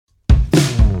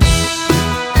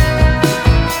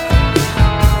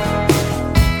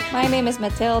name is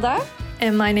Matilda.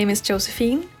 And my name is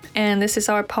Josephine, and this is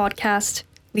our podcast,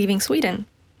 Leaving Sweden.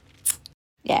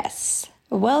 Yes.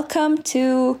 Welcome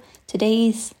to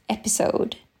today's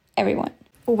episode, everyone.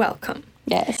 Welcome.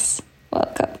 Yes.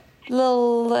 Welcome.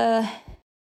 Little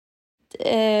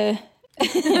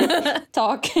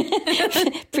talk.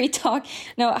 Pre-talk.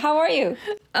 No, how are you?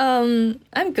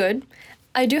 I'm good.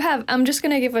 I'm just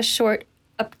gonna give a short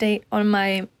update on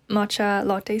my matcha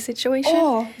latte situation.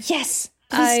 Oh, yes.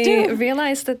 I Please do.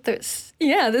 realized that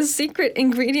the secret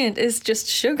ingredient is just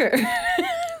sugar.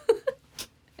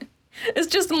 It's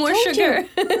just more Told sugar.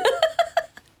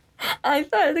 I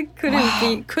thought it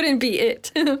couldn't be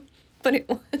it. But it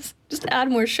was. Just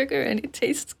add more sugar and it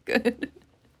tastes good.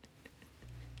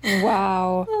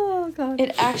 Wow. Oh god.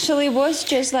 It actually was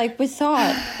just like we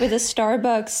thought with the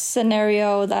Starbucks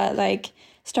scenario that like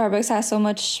Starbucks has so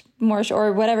much more,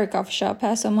 or whatever coffee shop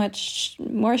has so much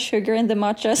more sugar in the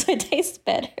matcha, so it tastes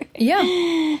better.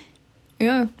 Yeah.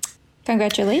 Yeah.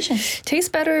 Congratulations. Tastes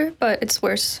better, but it's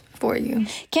worse for you.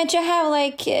 Can't you have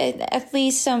like at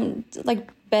least some like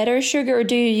better sugar, or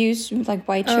do you use like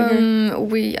white sugar?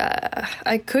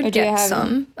 I could Or do you get have-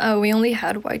 some. We only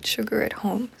had white sugar at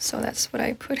home, so that's what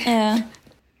I put in. Yeah.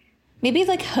 Maybe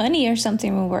like honey or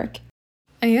something will work.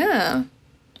 Yeah.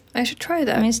 I should try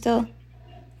that. I mean, still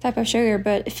type of sugar,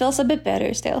 but it feels a bit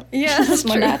better still. Yeah, It's that's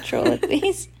more true. natural at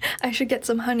least. I should get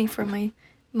some honey for my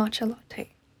matcha latte.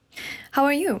 How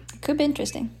are you? Could be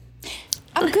interesting.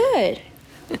 I'm good.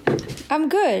 I'm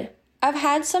good. I've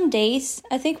had some days.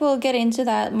 I think we'll get into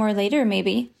that more later,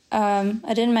 maybe. I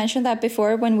didn't mention that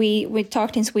before when we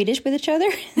talked in Swedish with each other.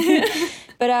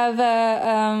 But I've,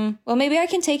 well, maybe I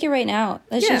can take it right now.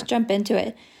 Let's Yeah. just jump into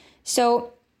it.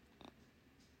 So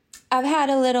I've had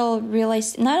a little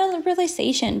not a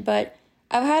realization, but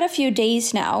I've had a few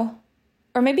days now,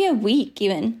 or maybe a week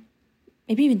even.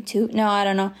 Maybe even 2. No, I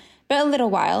don't know. But a little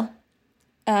while.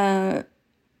 Where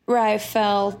I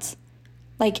felt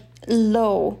like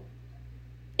low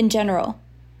in general,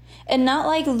 and not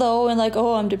like low and like,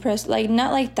 oh, I'm depressed, like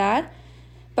not like that,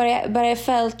 but I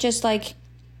felt just like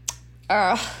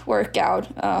workout,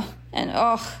 and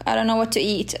I don't know what to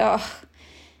eat,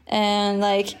 and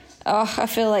like I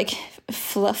feel like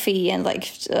fluffy and like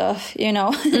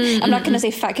I'm not gonna say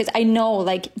fat because I know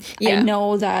like Yeah. I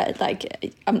know that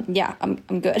like I'm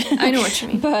good. I know what you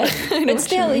mean. But what but you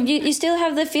still, mean. you still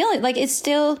have the feeling like it's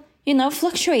still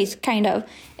fluctuates kind of,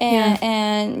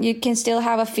 and you can still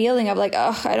have a feeling of like,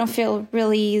 oh, I don't feel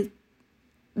really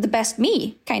the best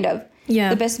me, kind of,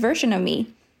 the best version of me.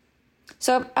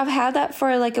 So I've had that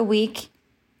for like a week,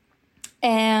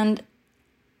 and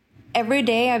every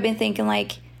day I've been thinking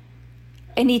like,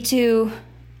 I need to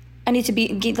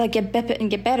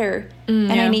get better,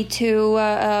 and I need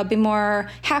to be more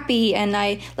happy, and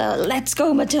let's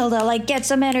go, Matilda, like get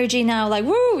some energy now, like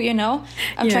woo,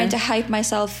 I'm trying to hype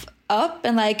myself up,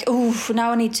 and like, ooh,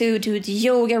 now I need to do the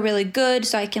yoga really good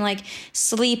so I can like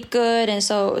sleep good, and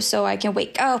so I can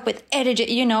wake up with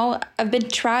energy. I've been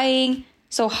trying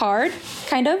so hard,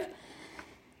 kind of.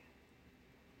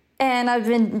 And I've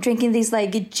been drinking these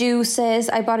like juices.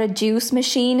 I bought a juice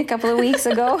machine a couple of weeks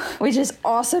ago, which is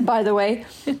awesome, by the way.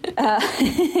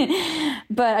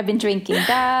 But I've been drinking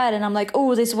that, and I'm like,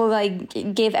 oh, this will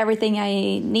like give everything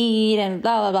I need, and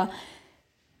blah, blah, blah.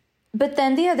 But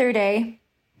then the other day,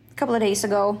 a couple of days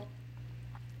ago,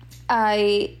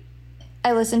 I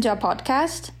listened to a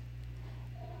podcast,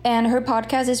 and her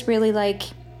podcast is really like,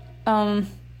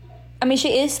 I mean,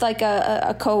 she is like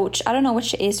a coach. I don't know what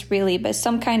she is really, but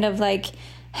some kind of like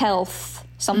health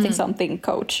something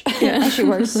coach. Yeah. And she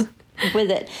works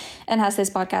with it and has this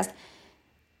podcast.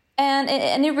 And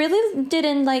it really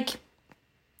didn't like,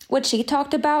 what she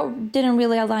talked about didn't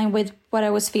really align with what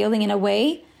I was feeling in a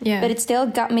way. Yeah. But it still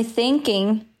got me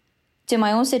thinking to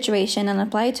my own situation and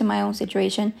apply it to my own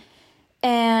situation.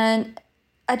 And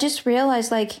I just realized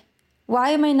like,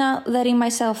 why am I not letting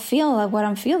myself feel like what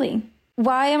I'm feeling?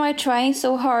 Why am I trying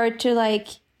so hard to like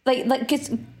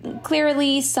it's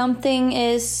clearly something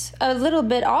is a little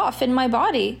bit off in my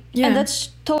body, and that's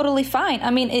totally fine.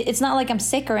 I mean, it's not like I'm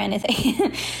sick or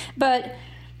anything, but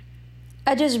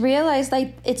I just realized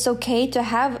like it's okay to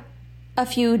have a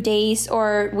few days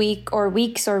or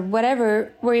weeks or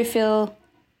whatever where you feel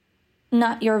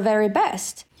not your very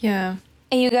best. Yeah.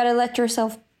 And you gotta let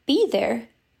yourself be there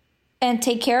and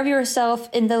take care of yourself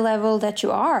in the level that you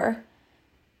are.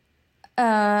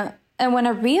 And when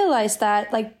I realized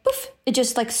that, like, poof, it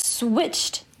just like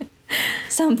switched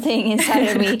something inside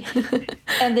of me.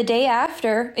 And the day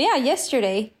after,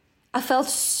 yesterday, I felt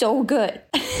so good.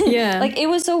 Yeah. Like, it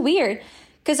was so weird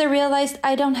because I realized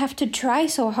I don't have to try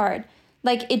so hard.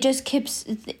 like it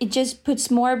just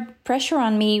puts more pressure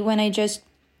on me when I just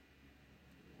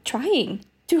trying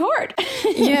too hard.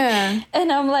 Yeah.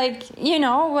 And I'm like, you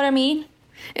know what I mean?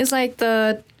 It's like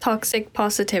the toxic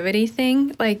positivity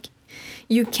thing. Like,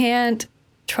 you can't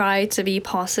try to be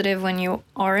positive when you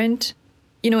aren't.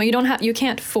 You know, you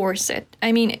can't force it.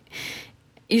 I mean,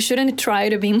 you shouldn't try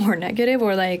to be more negative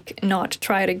or like not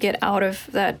try to get out of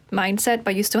that mindset,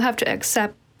 but you still have to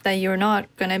accept that you're not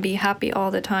gonna be happy all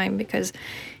the time, because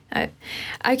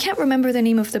I can't remember the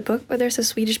name of the book, but there's a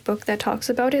Swedish book that talks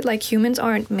about it. Like, humans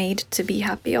aren't made to be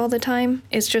happy all the time.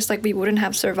 It's just like we wouldn't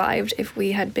have survived if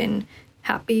we had been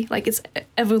happy. Like, it's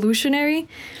evolutionary.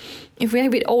 If we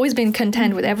had always been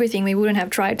content with everything, we wouldn't have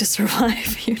tried to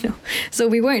survive, you know. So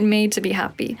we weren't made to be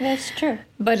happy. That's true.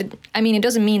 But I mean, it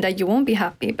doesn't mean that you won't be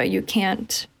happy, but you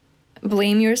can't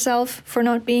blame yourself for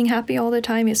not being happy all the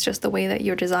time. It's just the way that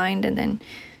you're designed. And then,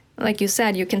 like you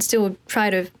said, you can still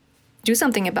try to do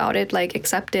something about it, like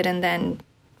accept it, and then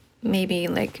maybe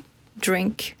like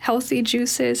drink healthy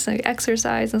juices, like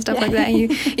exercise and stuff like that.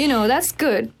 And you know, that's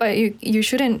good, but you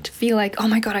shouldn't feel like, oh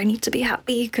my God, I need to be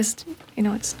happy, because, you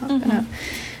know, it's not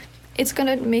it's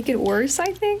gonna make it worse,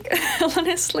 I think,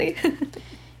 honestly.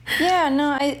 Yeah,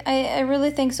 no, I really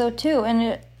think so too.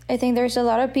 And I think there's a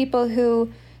lot of people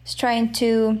who is trying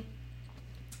to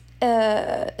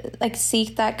like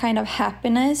seek that kind of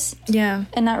happiness. Yeah.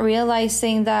 And not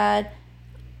realizing that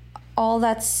all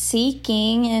that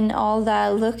seeking and all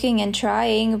that looking and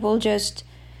trying will just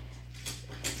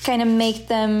kind of make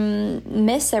them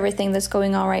miss everything that's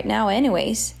going on right now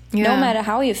anyways. Yeah. No matter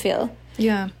how you feel.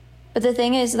 Yeah. But the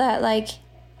thing is that, like,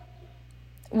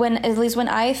 at least when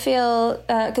I feel,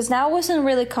 because now I wasn't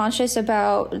really conscious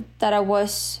about that I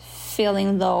was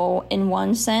feeling low in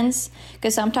one sense,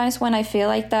 because sometimes when I feel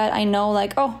like that, I know,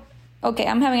 like, oh, okay,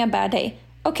 I'm having a bad day.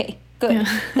 Okay, good.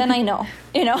 Yeah. Then I know,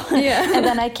 you know. Yeah. And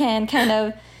then I can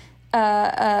kind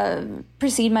of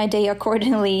proceed my day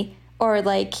accordingly, or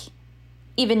like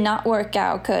even not work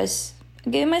out because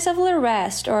I'm giving myself a little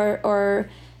rest, or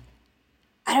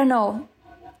I don't know,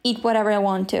 eat whatever I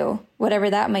want to, whatever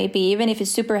that might be, even if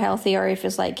it's super healthy or if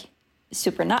it's like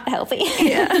super not healthy.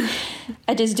 Yeah.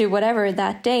 I just do whatever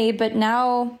that day. But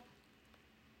now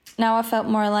I felt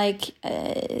more like,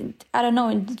 I don't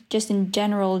know, just in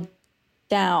general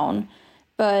down.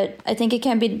 But I think it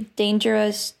can be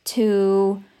dangerous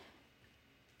to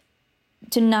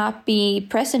not be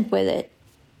present with it.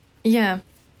 Yeah.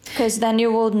 Because then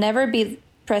you will never be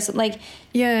present. Like,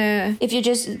 yeah. If you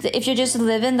just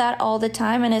live in that all the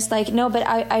time, and it's like, no, but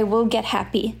I will get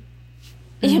happy.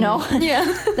 You know?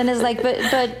 Yeah. Then it's like,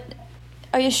 but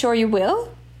are you sure you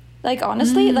will? Like,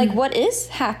 honestly, like, what is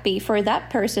happy for that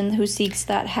person who seeks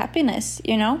that happiness,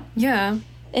 you know? Yeah.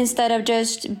 Instead of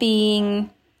just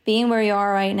being where you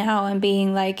are right now and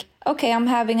being like, okay, I'm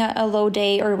having a low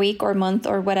day or week or month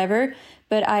or whatever,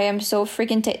 but I am so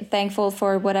freaking thankful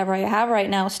for whatever I have right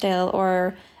now still,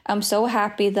 or I'm so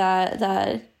happy that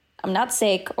I'm not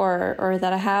sick, or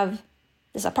that I have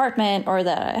this apartment, or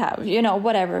that I have, you know,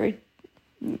 whatever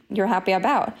you're happy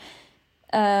about.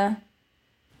 Yeah.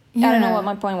 I don't know what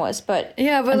my point was, but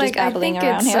yeah, but I'm like, just babbling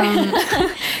I think around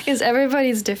here. because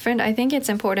everybody's different. I think it's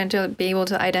important to be able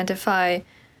to identify.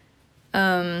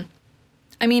 I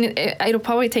mean, it'll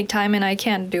probably take time, and I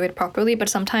can't do it properly. But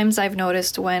sometimes I've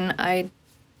noticed when I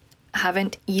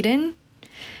haven't eaten,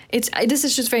 this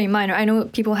is just very minor. I know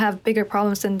people have bigger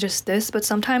problems than just this, but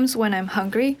sometimes when I'm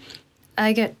hungry,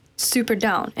 I get super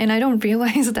down, and I don't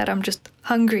realize that I'm just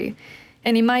hungry.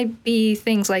 And it might be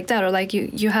things like that, or like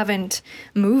you haven't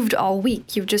moved all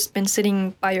week. You've just been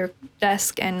sitting by your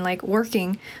desk and like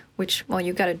working, which, well,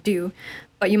 you gotta do.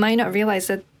 But you might not realize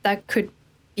that that could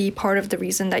be part of the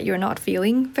reason that you're not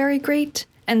feeling very great.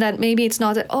 And that maybe it's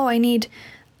not that, oh, I need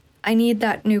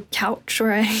that new couch,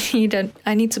 or I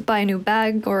need to buy a new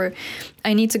bag, or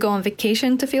I need to go on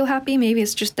vacation to feel happy. Maybe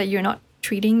it's just that you're not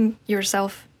treating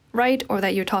yourself right, or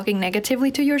that you're talking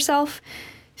negatively to yourself.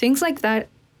 Things like that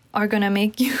are gonna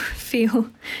make you feel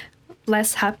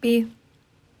less happy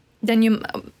than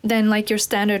like your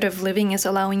standard of living is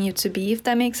allowing you to be, if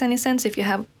that makes any sense. If you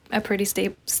have a pretty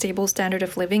stable standard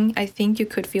of living, I think you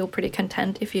could feel pretty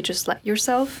content if you just let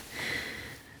yourself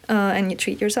and you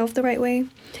treat yourself the right way.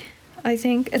 I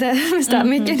think does that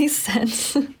make any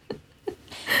sense?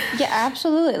 Yeah,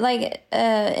 absolutely. Like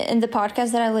in the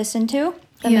podcast that I listened to,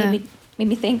 that made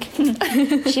me think.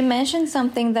 She mentioned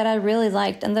something that I really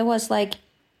liked, and that was like,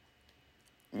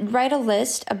 write a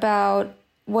list about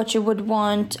what you would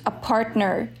want a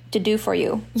partner to do for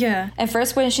you. Yeah. And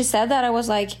first, when she said that, I was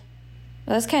like,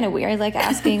 well, that's kind of weird, like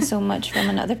asking so much from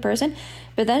another person.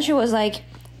 But then she was like,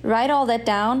 write all that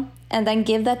down and then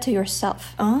give that to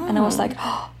yourself. And I was like,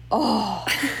 oh.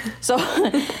 So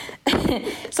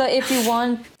so if you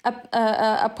want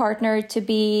a partner to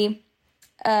be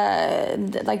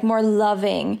like more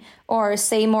loving, or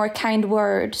say more kind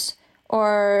words,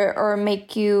 or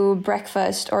make you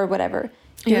breakfast or whatever,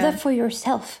 do that for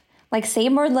yourself. Like, say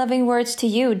more loving words to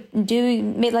you.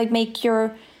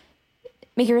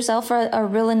 Make yourself a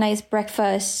really nice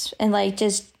breakfast, and like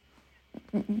just,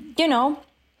 you know,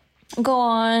 go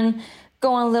on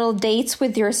little dates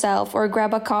with yourself, or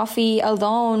grab a coffee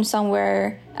alone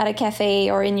somewhere at a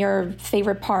cafe or in your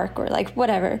favorite park, or like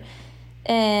whatever.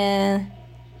 And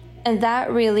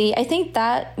that really, I think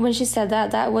that when she said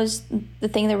that was the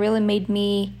thing that really made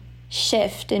me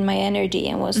shift in my energy,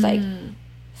 and was like,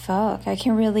 fuck, I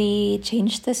can really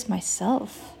change this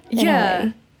myself.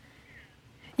 Yeah.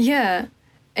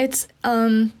 It's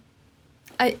I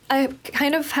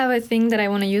kind of have a thing that I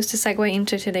want to use to segue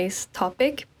into today's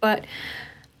topic, but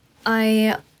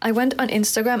I went on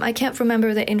Instagram. I can't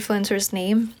remember the influencer's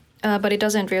name, but it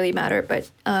doesn't really matter.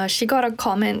 But she got a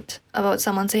comment about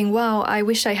someone saying, "Wow, I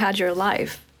wish I had your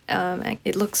life.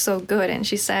 It looks so good." And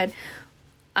she said,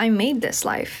 "I made this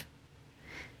life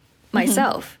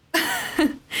myself."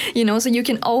 You know, so you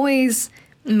can always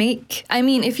make. I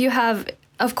mean, if you have,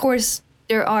 of course,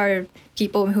 there are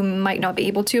people who might not be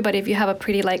able to, but if you have a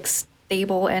pretty like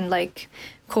stable and like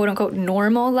quote unquote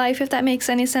normal life, if that makes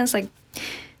any sense, like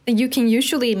you can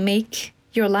usually make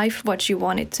your life what you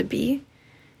want it to be.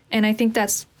 And I think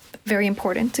that's very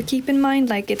important to keep in mind.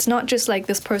 Like, it's not just like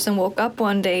this person woke up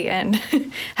one day and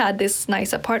had this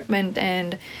nice apartment,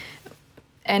 and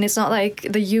it's not like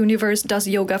the universe does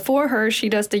yoga for her. She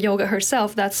does the yoga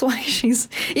herself. That's why she's,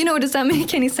 you know, does that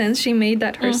make any sense? She made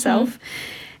that herself.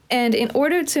 And in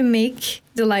order to make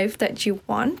the life that you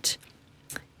want,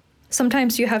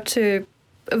 sometimes you have to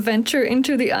venture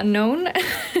into the unknown,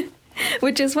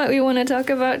 which is what we want to talk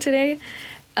about today.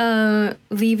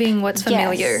 Leaving what's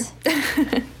familiar.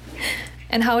 Yes.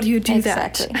 And how do you do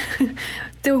that?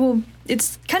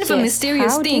 It's kind of a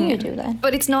mysterious thing. How do you do that?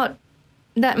 But it's not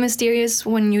that mysterious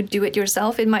when you do it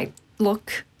yourself. It might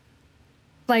look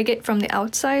like it from the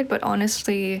outside, but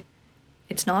honestly,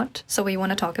 it's not. So we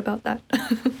want to talk about that.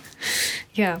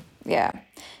 Yeah.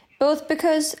 Both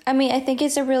because, I mean, I think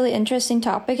it's a really interesting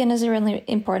topic, and is a really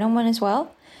important one as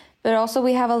well. But also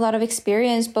we have a lot of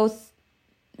experience, both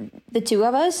the two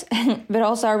of us, but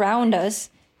also around us.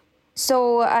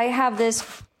 So I have this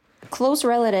close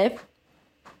relative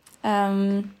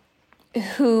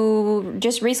who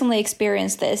just recently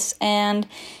experienced this, and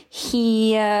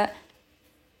he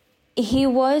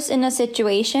was in a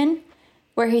situation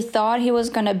where he thought he was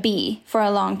going to be for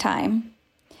a long time.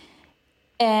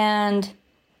 And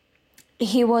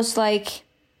he was really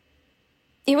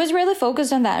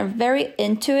focused on that, very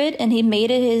into it. And he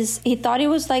made it he thought he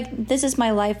was like, this is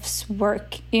my life's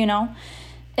work, you know?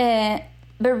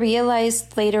 But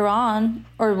realized later on,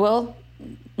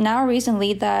 now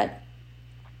recently, that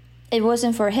it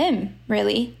wasn't for him,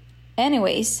 really,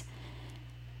 anyways.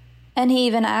 And he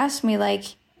even asked me,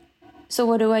 like, so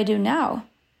what do I do now?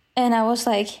 And I was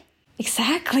like,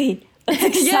 exactly. That's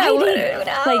exciting.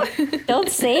 Like, don't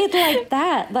say it like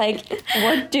that. Like,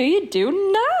 what do you do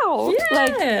now? Yeah.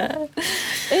 Like,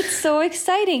 it's so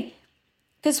exciting.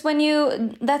 Because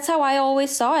that's how I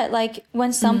always saw it. Like,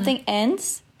 when something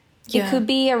ends, it could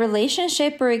be a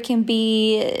relationship, or it can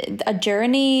be a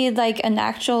journey, like an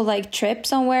actual like trip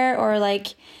somewhere, or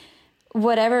like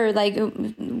whatever. Like,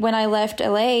 when I left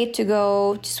LA to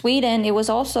go to Sweden, it was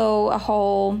also a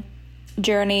whole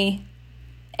journey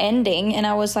ending, and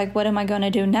I was like, what am I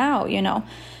gonna do now, you know?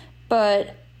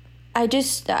 But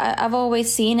I've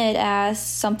always seen it as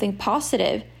something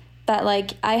positive, that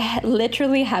like I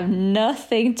literally have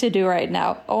nothing to do right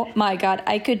now. Oh my god,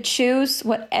 I could choose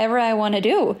whatever I want to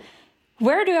do.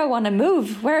 Where do I want to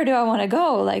move? Where do I want to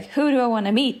go? Like, who do I want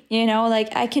to meet? You know,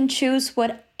 like, I can choose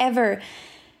whatever.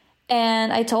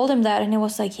 And I told him that, and he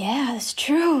was like, yeah, that's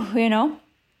true, you know?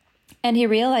 And he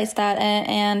realized that,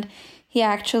 and he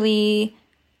actually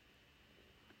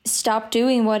stopped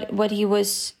doing what he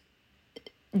was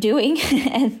doing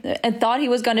and thought he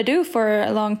was going to do for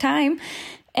a long time.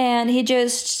 And he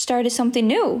just started something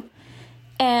new.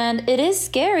 And it is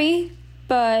scary,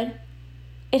 but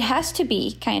it has to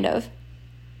be, kind of.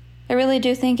 I really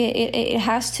do think it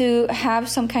has to have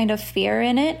some kind of fear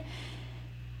in it.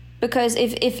 Because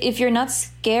if you're not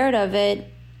scared of it,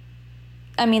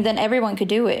 I mean, then everyone could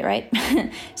do it, right?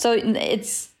 So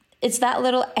it's that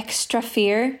little extra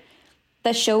fear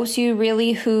that shows you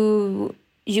really who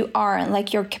you are, and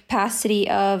like your capacity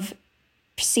of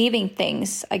perceiving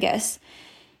things, I guess.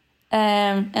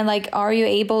 And like, are you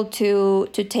able to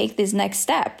take this next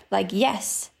step? Like,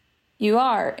 yes, you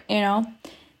are, you know.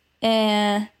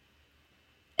 And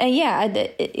yeah,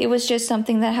 it was just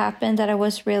something that happened that I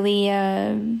was really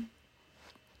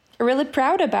really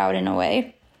proud about in a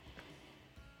way,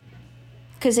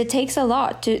 because it takes a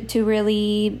lot to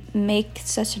really make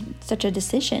such a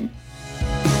decision.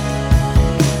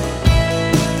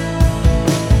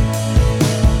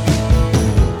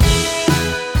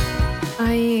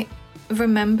 I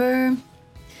remember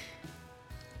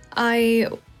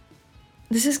I'm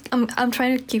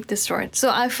trying to keep this short. So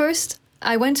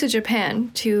I went to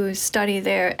Japan to study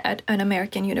there at an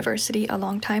American university a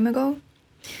long time ago.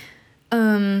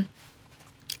 And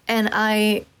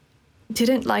I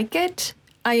didn't like it.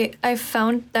 I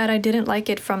found that I didn't like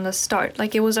it from the start.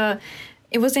 Like, it was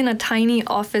in a tiny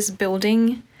office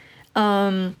building.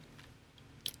 And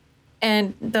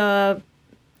the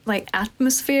like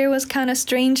atmosphere was kind of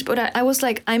strange, but I was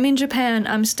like, I'm in Japan,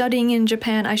 I'm studying in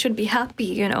Japan, I should be happy,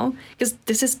 you know, because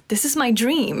this is my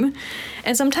dream.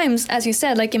 And sometimes, as you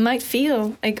said, like, it might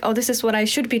feel like, oh, this is what I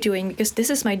should be doing because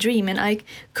this is my dream, and I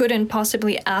couldn't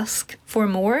possibly ask for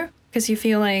more, because you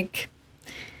feel like,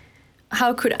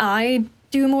 how could I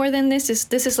do more than this?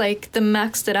 This is like the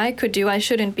max that I could do. I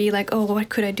shouldn't be like, oh, what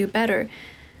could I do better?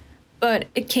 But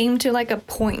it came to like a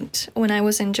point when I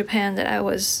was in Japan that I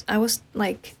was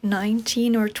like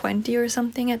 19 or 20 or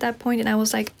something at that point, and I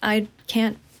was like, I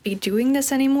can't be doing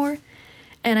this anymore.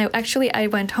 And I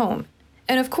went home.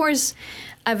 And of course,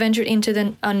 I ventured into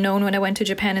the unknown when I went to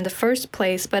Japan in the first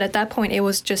place, but at that point it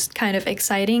was just kind of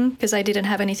exciting because I didn't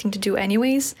have anything to do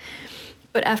anyways.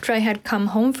 But after I had come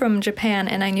home from Japan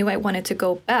and I knew I wanted to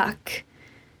go back,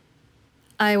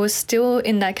 I was still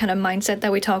in that kind of mindset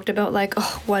that we talked about, like,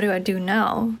 oh, what do I do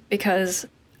now? Because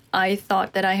I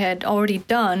thought that I had already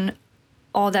done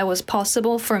all that was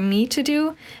possible for me to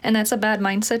do. And that's a bad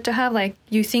mindset to have. Like,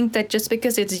 you think that just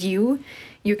because it's you're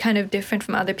kind of different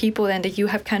from other people, and that you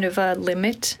have kind of a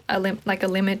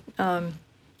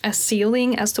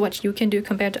ceiling as to what you can do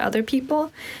compared to other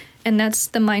people. And that's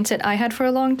the mindset I had for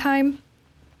a long time.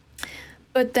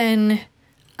 But then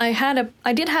I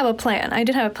did have a plan.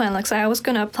 Like, so I was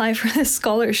going to apply for this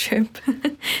scholarship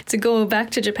to go back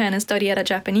to Japan and study at a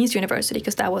Japanese university,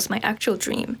 because that was my actual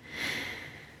dream.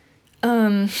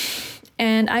 And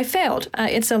I failed.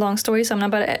 It's a long story, so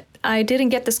I didn't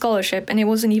get the scholarship, and it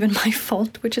wasn't even my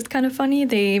fault, which is kind of funny.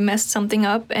 They messed something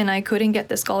up, and I couldn't get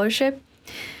the scholarship.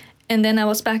 And then I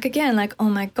was back again, like, oh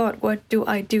my God, what do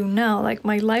I do now? Like,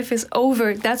 my life is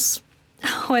over. That's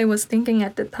how I was thinking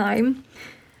at the time.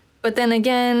 But then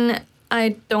again,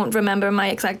 I don't remember my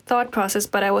exact thought process,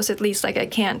 but I was at least like, I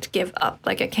can't give up.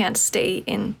 Like, I can't stay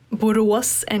in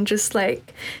Borås and just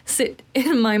like sit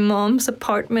in my mom's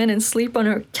apartment and sleep on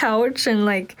her couch and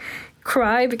like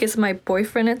cry because my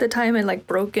boyfriend at the time had like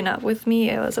broken up with me.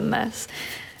 It was a mess.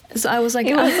 So I was like,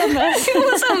 it was a mess. It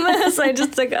was a mess. I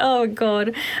just like, oh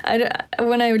God.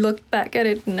 When I look back at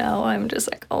it now, I'm just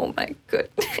like, oh my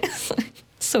goodness.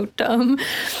 So dumb.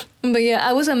 But yeah,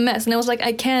 I was a mess, and I was like,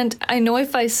 I know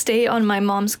if I stay on my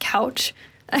mom's couch,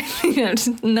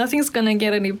 nothing's gonna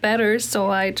get any better.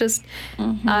 So I just,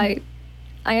 I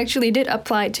actually did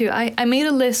apply to, I made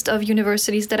a list of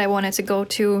universities that I wanted to go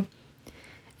to,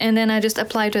 and then I just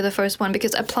applied to the first one,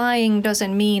 because applying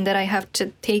doesn't mean that I have to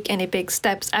take any big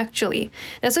steps, actually.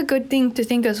 That's a good thing to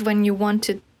think of when you want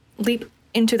to leap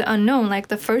into the unknown. Like,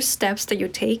 the first steps that you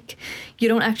take, you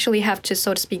don't actually have to,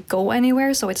 so to speak, go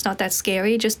anywhere, so it's not that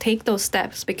scary. Just take those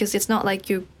steps, because it's not like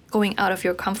you going out of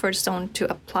your comfort zone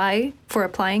to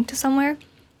applying to somewhere.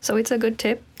 So it's a good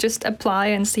tip. Just apply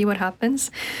and see what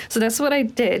happens. So that's what I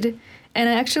did, and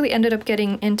I actually ended up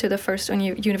getting into the first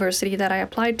university that I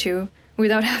applied to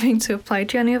without having to apply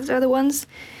to any of the other ones.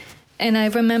 And I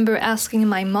remember asking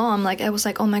my mom, like, I was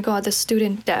like, oh my God, the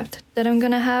student debt that I'm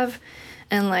gonna have,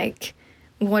 and like,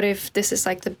 what if this is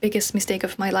like the biggest mistake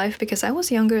of my life? Because I was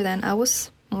younger then, I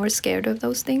was more scared of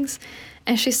those things.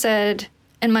 And she said,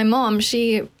 and my mom,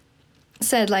 she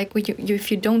said, like, well,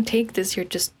 if you don't take this, you're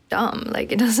just dumb.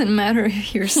 Like, it doesn't matter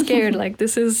if you're scared. Like,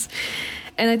 this is,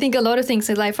 and I think a lot of things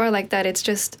in life are like that. It's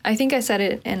just, I think I said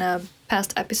it in a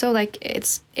past episode, like,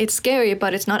 it's scary,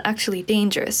 but it's not actually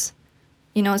dangerous,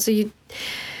 you know. So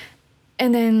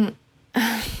and then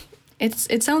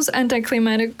it sounds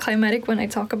anticlimactic when I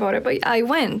talk about it, but I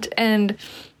went, and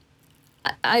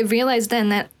I realized then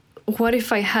that what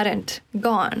if I hadn't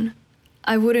gone?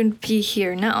 I wouldn't be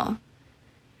here now.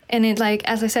 And it, like,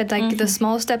 as I said, like, the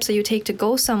small steps that you take to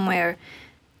go somewhere,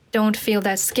 don't feel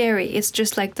that scary. It's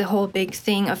just like the whole big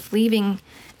thing of leaving,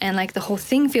 and like the whole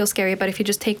thing feels scary. But if you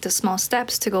just take the small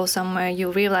steps to go somewhere,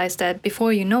 you realize that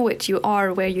before you know it, you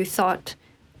are where you thought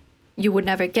you would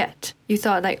never get. You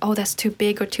thought like, oh, that's too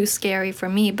big or too scary for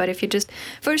me. But if you just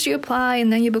first you apply,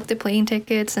 and then you book the plane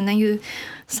tickets, and then you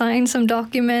sign some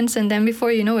documents, and then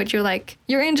before you know it,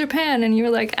 you're in Japan, and you're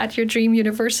like at your dream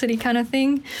university kind of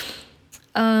thing.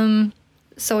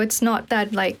 So it's not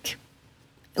that like,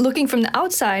 looking from the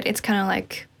outside, it's kind of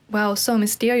like, wow, so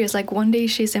mysterious. Like one day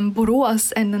she's in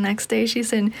Borås and the next day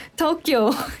she's in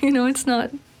Tokyo. It's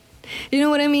not, you know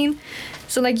what I mean?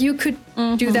 So like you could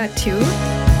do that too.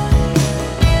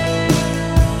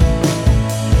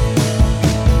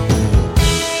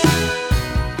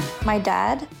 My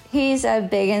dad, he's a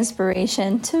big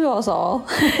inspiration to us all.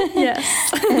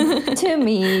 Yes. To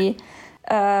me,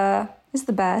 he's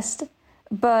the best.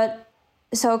 But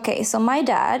so my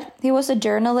dad, he was a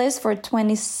journalist for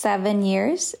 27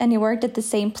 years, and he worked at the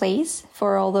same place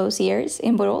for all those years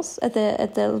in Borås at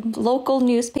the local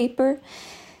newspaper.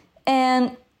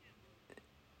 And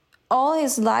all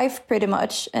his life pretty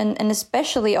much, and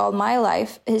especially all my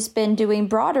life, has been doing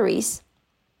broderies.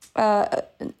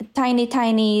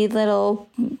 Tiny little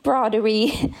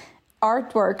broderie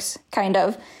artworks, kind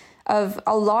of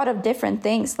a lot of different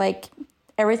things, like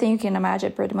everything you can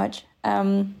imagine pretty much.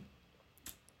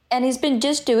 And he's been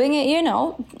just doing it,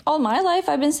 all my life.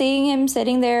 I've been seeing him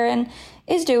sitting there, and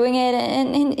he's doing it,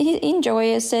 and he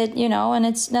enjoys it, and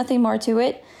it's nothing more to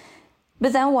it.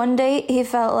 But then one day he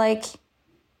felt like,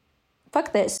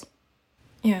 fuck this.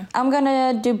 Yeah. I'm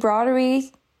gonna do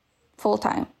broderie full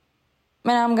time.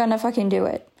 And I'm gonna fucking do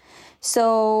it.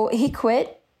 So he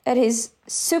quit at his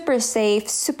super safe,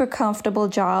 super comfortable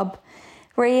job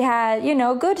where he had,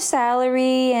 good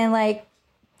salary and like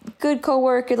good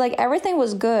coworker, like everything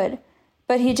was good,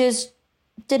 but he just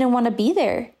didn't want to be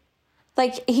there.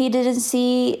 Like he didn't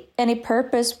see any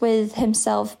purpose with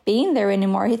himself being there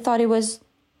anymore. He thought it was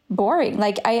boring.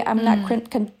 Like I'm not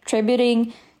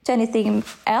contributing to anything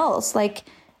else. Like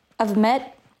I've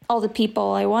met all the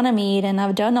people I want to meet, and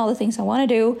I've done all the things I want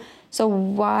to do. So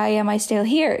why am I still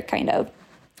here? Kind of.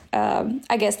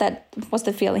 I guess that was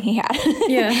the feeling he had.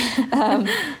 Yeah.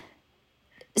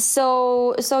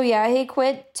 So yeah, he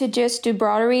quit to just do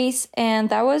broderies, and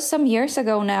that was some years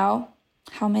ago now.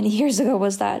 How many years ago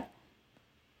was that?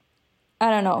 I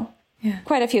don't know. Yeah.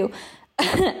 Quite a few.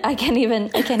 I can't even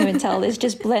tell. It's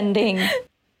just blending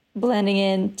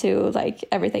into like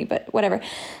everything, but whatever.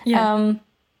 Yeah.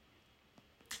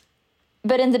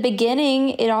 But in the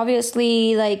beginning, it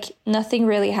obviously like nothing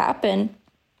really happened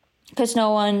because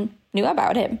no one knew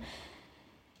about him.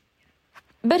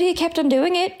 But he kept on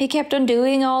doing it. He kept on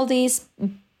doing all these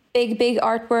big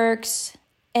artworks,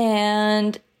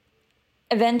 and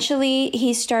eventually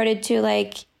he started to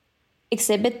like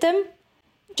exhibit them,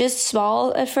 just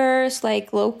small at first,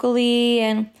 like locally,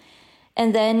 and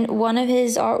then one of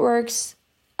his artworks,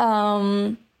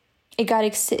 it got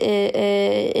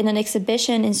in an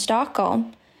exhibition in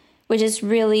Stockholm, which is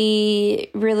really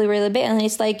big, and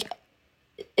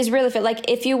it's really fit. Like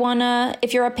if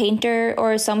you're a painter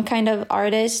or some kind of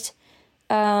artist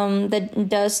that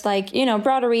does like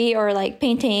broderie or like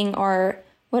painting, or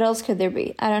what else could there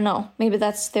be? I don't know. Maybe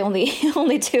that's the only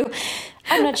two.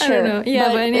 I'm not sure. I don't know.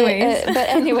 Yeah, but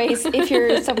anyways, if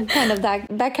you're some kind of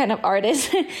that kind of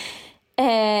artist,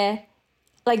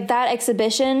 like that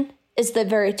exhibition is the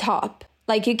very top.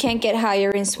 Like you can't get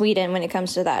higher in Sweden when it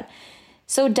comes to that.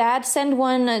 So Dad sent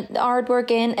one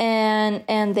artwork in,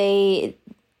 and he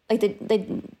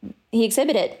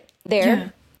exhibited there. Yeah.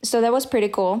 So that was pretty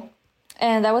cool,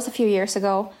 and that was a few years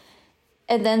ago.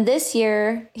 And then this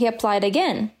year he applied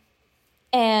again,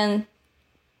 and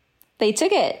they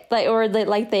took it,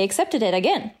 they accepted it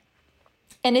again.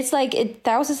 And it's like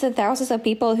thousands and thousands of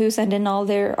people who send in all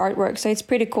their artwork. So it's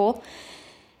pretty cool.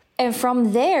 And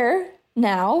from there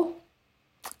now,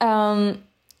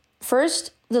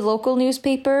 first the local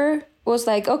newspaper was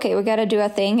like, okay, we got to do a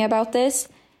thing about this.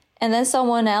 And then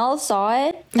someone else saw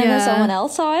it, and then someone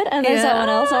else saw it, and then someone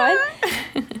else saw it.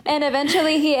 And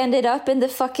eventually he ended up in the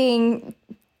fucking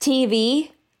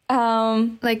TV.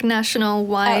 Like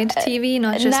national-wide TV,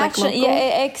 not just like local?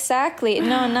 Yeah, exactly.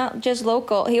 No, not just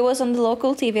local. He was on the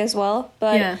local TV as well.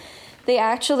 But they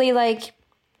actually like...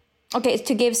 Okay,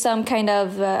 to give some kind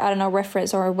of I don't know,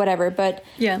 reference or whatever, but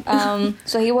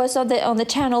so he was on the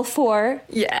channel 4.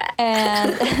 Yeah.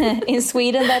 And in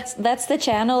Sweden, that's the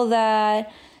channel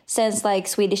that sends like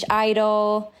Swedish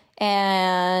Idol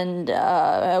and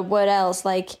what else,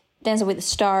 like Dancing with the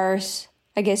Stars,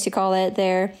 I guess you call it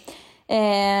there,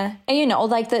 And you know,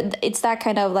 like it's that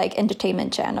kind of like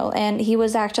entertainment channel, and he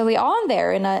was actually on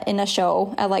there in a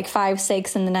show at like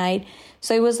 5-6 in the night.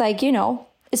 So it was like, you know,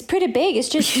 it's pretty big. It's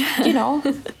just you know,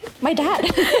 my dad.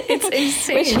 It's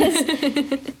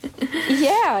insane.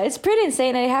 Yeah, it's pretty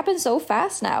insane, and it happens so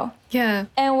fast now. Yeah.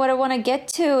 And what I want to get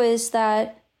to is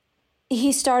that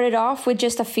he started off with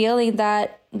just a feeling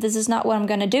that this is not what I'm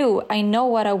gonna do. I know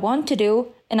what I want to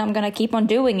do, and I'm gonna keep on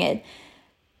doing it.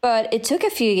 But it took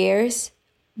a few years,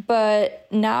 but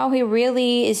now he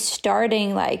really is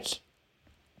starting like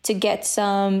to get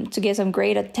some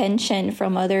great attention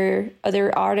from other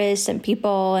artists and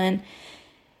people. And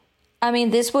I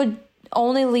mean, this would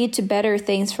only lead to better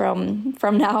things from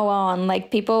now on.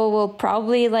 Like, people will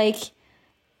probably like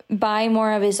buy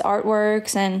more of his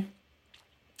artworks, and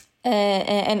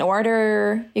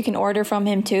order. You can order from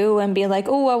him too and be like,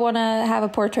 oh, I want to have a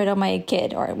portrait of my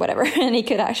kid or whatever. And he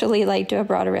could actually like do a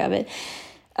broader of it.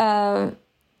 So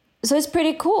it's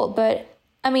pretty cool. But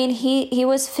I mean, he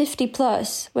was 50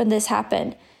 plus when this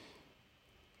happened.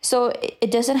 So it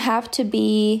doesn't have to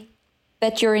be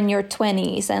that you're in your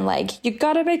 20s and like, you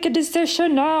gotta make a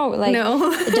decision now. Like,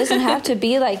 no. It doesn't have to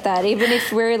be like that, even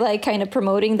if we're like kind of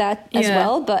promoting that as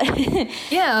well. But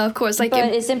yeah, of course. Like, but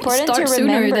it's important to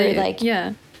remember, like,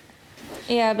 yeah,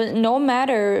 but no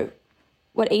matter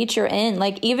what age you're in,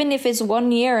 like, even if it's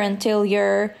 1 year until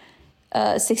you're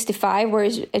 65, where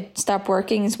it stopped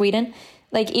working in Sweden,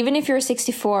 like, even if you're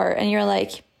 64 and you're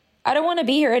like, I don't want to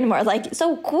be here anymore, like,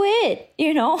 so quit,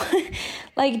 you know.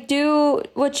 Like, do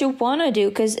what you want to do,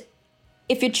 because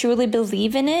if you truly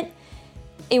believe in it,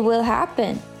 it will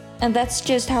happen, and that's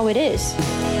just how it is.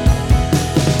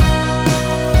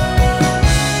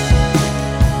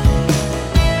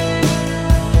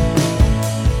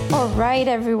 All right,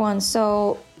 everyone,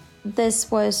 so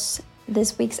this was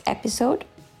this week's episode.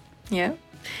 Yeah.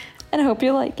 And I hope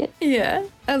you like it. Yeah,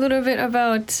 a little bit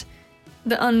about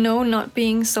the unknown not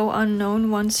being so unknown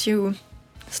once you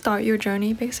start your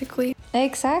journey, basically.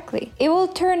 Exactly. It will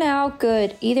turn out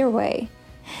good either way.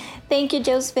 Thank you,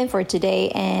 Josephine, for today,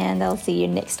 and I'll see you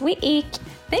next week.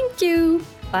 Thank you.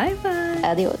 Bye-bye.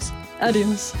 Adios.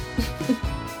 Adios.